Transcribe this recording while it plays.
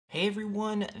Hey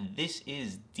everyone, this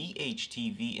is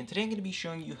DHTV, and today I'm going to be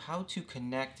showing you how to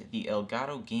connect the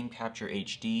Elgato Game Capture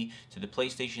HD to the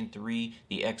PlayStation 3,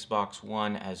 the Xbox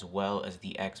One, as well as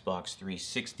the Xbox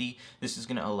 360. This is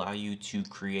going to allow you to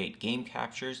create game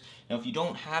captures. Now if you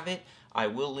don't have it, I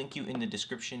will link you in the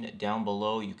description down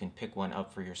below. You can pick one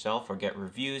up for yourself or get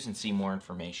reviews and see more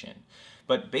information.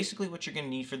 But basically what you're going to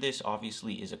need for this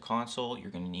obviously is a console.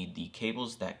 You're going to need the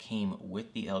cables that came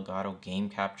with the Elgato Game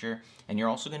Capture, and you're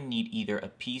also going to need either a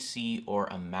PC or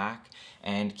a Mac.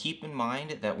 And keep in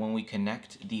mind that when we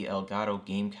connect the Elgato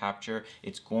Game Capture,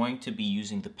 it's going to be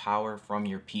using the power from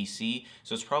your PC,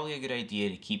 so it's probably a good idea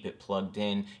to keep it plugged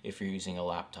in if you're using a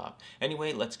laptop.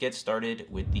 Anyway, let's get started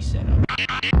with the setup.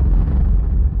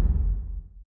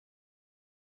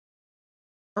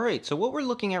 Alright, so what we're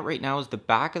looking at right now is the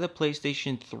back of the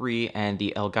PlayStation 3 and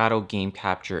the Elgato Game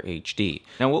Capture HD.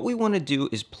 Now what we want to do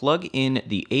is plug in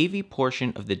the AV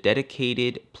portion of the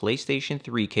dedicated PlayStation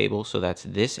 3 cable, so that's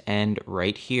this end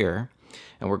right here,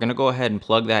 and we're going to go ahead and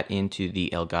plug that into the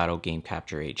Elgato Game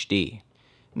Capture HD.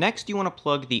 Next, you want to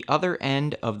plug the other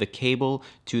end of the cable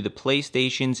to the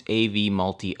PlayStation's AV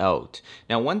multi-out.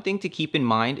 Now, one thing to keep in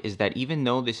mind is that even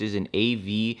though this is an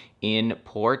AV in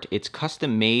port, it's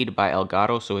custom made by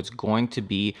Elgato, so it's going to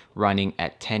be running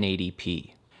at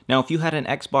 1080p. Now, if you had an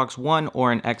Xbox One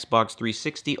or an Xbox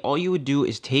 360, all you would do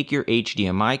is take your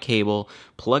HDMI cable,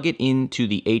 plug it into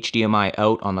the HDMI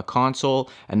out on the console,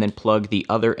 and then plug the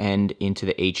other end into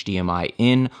the HDMI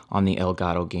in on the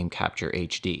Elgato Game Capture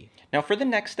HD. Now for the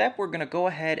next step, we're going to go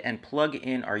ahead and plug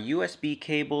in our USB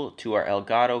cable to our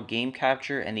Elgato Game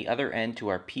Capture and the other end to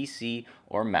our PC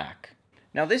or Mac.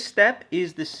 Now this step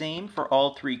is the same for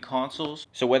all three consoles,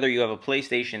 so whether you have a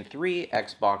PlayStation 3,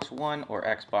 Xbox One, or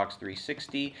Xbox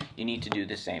 360, you need to do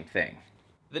the same thing.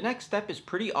 The next step is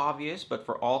pretty obvious, but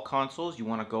for all consoles, you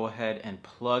want to go ahead and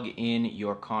plug in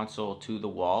your console to the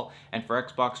wall. And for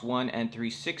Xbox One and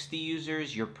 360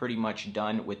 users, you're pretty much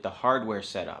done with the hardware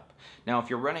setup. Now, if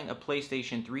you're running a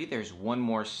PlayStation 3, there's one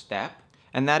more step,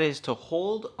 and that is to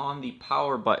hold on the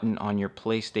power button on your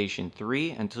PlayStation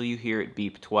 3 until you hear it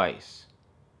beep twice.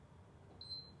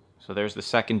 So there's the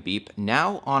second beep.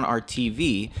 Now on our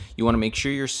TV, you want to make sure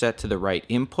you're set to the right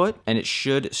input, and it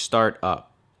should start up.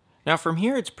 Now from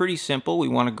here, it's pretty simple. We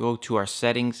want to go to our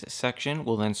settings section.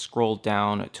 We'll then scroll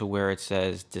down to where it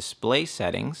says display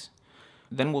settings.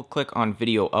 Then we'll click on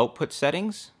video output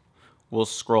settings. We'll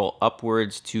scroll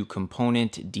upwards to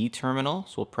component D terminal.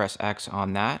 So we'll press X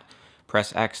on that,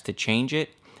 press X to change it,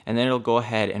 and then it'll go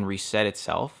ahead and reset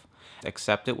itself.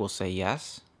 Accept it, we'll say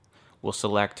yes. We'll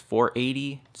select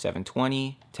 480,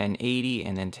 720, 1080,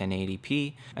 and then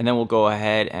 1080p. And then we'll go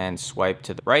ahead and swipe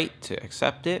to the right to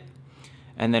accept it.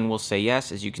 And then we'll say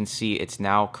yes. As you can see, it's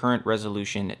now current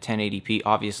resolution at 1080p.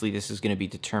 Obviously, this is going to be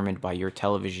determined by your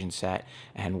television set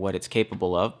and what it's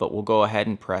capable of, but we'll go ahead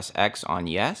and press X on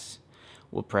yes.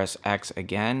 We'll press X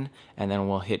again, and then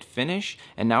we'll hit finish.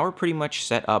 And now we're pretty much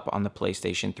set up on the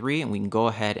PlayStation 3, and we can go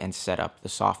ahead and set up the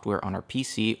software on our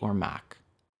PC or Mac.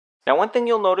 Now one thing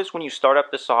you'll notice when you start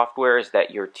up the software is that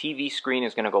your TV screen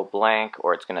is going to go blank,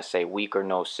 or it's going to say weak or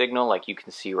no signal like you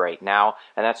can see right now,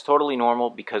 and that's totally normal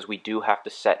because we do have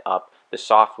to set up the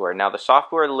software. Now the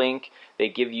software link they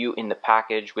give you in the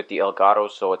package with the Elgato,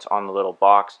 so it's on the little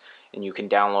box and you can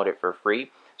download it for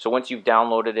free. So once you've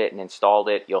downloaded it and installed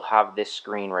it, you'll have this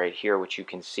screen right here which you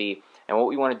can see, and what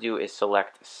we want to do is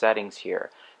select settings here.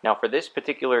 Now for this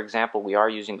particular example, we are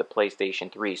using the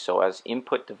PlayStation 3, so as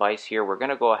input device here, we're going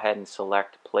to go ahead and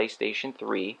select PlayStation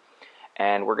 3,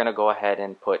 and we're going to go ahead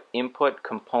and put input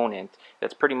component.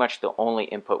 That's pretty much the only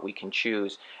input we can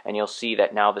choose, and you'll see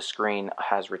that now the screen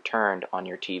has returned on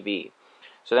your TV.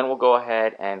 So then we'll go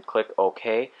ahead and click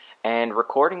OK, and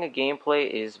recording a gameplay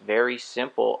is very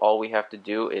simple. All we have to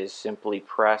do is simply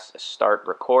press start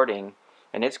recording,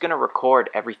 and it's going to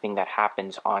record everything that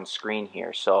happens on screen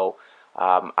here. So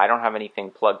I don't have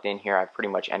anything plugged in here. I have pretty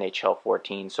much NHL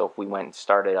 14, so if we went and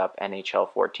started up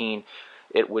NHL 14,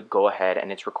 it would go ahead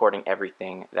and it's recording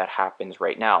everything that happens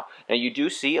right now. Now you do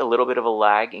see a little bit of a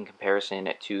lag in comparison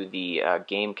to the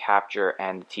game capture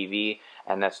and the TV,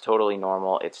 and that's totally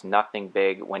normal. It's nothing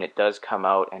big. When it does come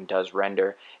out and does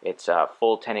render, it's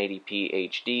full 1080p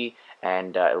HD,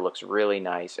 and it looks really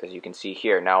nice, as you can see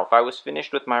here. Now if I was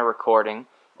finished with my recording,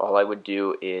 all I would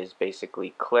do is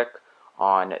basically click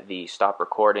on the stop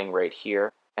recording right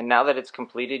here, and now that it's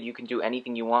completed, you can do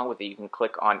anything you want with it. You can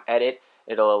click on edit.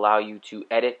 It'll allow you to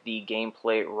edit the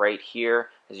gameplay right here.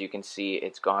 As you can see,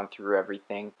 it's gone through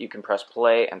everything. You can press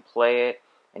play and play it,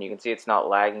 and you can see it's not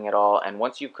lagging at all. And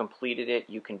once you've completed it,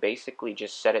 you can basically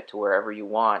just set it to wherever you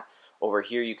want Over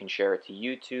here you can share it to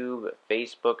YouTube,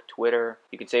 Facebook, Twitter.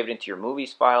 You can save it into your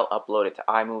movies file, upload it to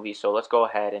iMovie. So let's go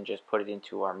ahead and just put it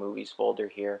into our movies folder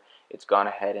here. It's gone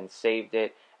ahead and saved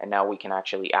it, and now we can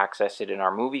actually access it in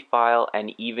our movie file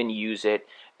and even use it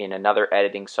in another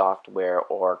editing software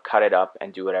or cut it up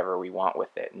and do whatever we want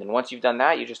with it. And then once you've done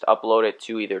that, you just upload it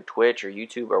to either Twitch or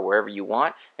YouTube or wherever you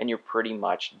want, and you're pretty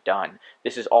much done.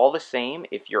 This is all the same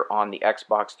if you're on the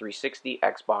Xbox 360,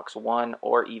 Xbox One,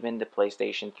 or even the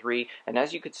PlayStation 3. And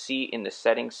as you could see in the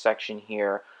settings section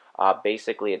here,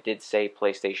 basically it did say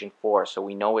PlayStation 4, so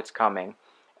we know it's coming.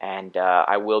 And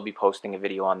I will be posting a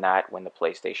video on that when the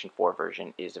PlayStation 4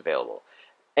 version is available.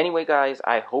 Anyway, guys,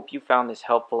 I hope you found this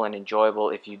helpful and enjoyable.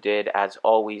 If you did, as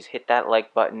always, hit that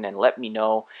like button and let me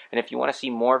know. And if you want to see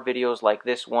more videos like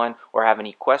this one or have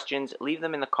any questions, leave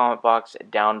them in the comment box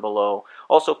down below.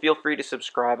 Also, feel free to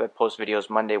subscribe. I post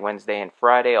videos Monday, Wednesday, and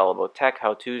Friday all about tech,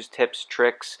 how-tos, tips,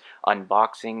 tricks,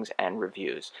 unboxings, and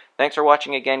reviews. Thanks for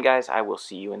watching again, guys. I will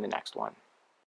see you in the next one.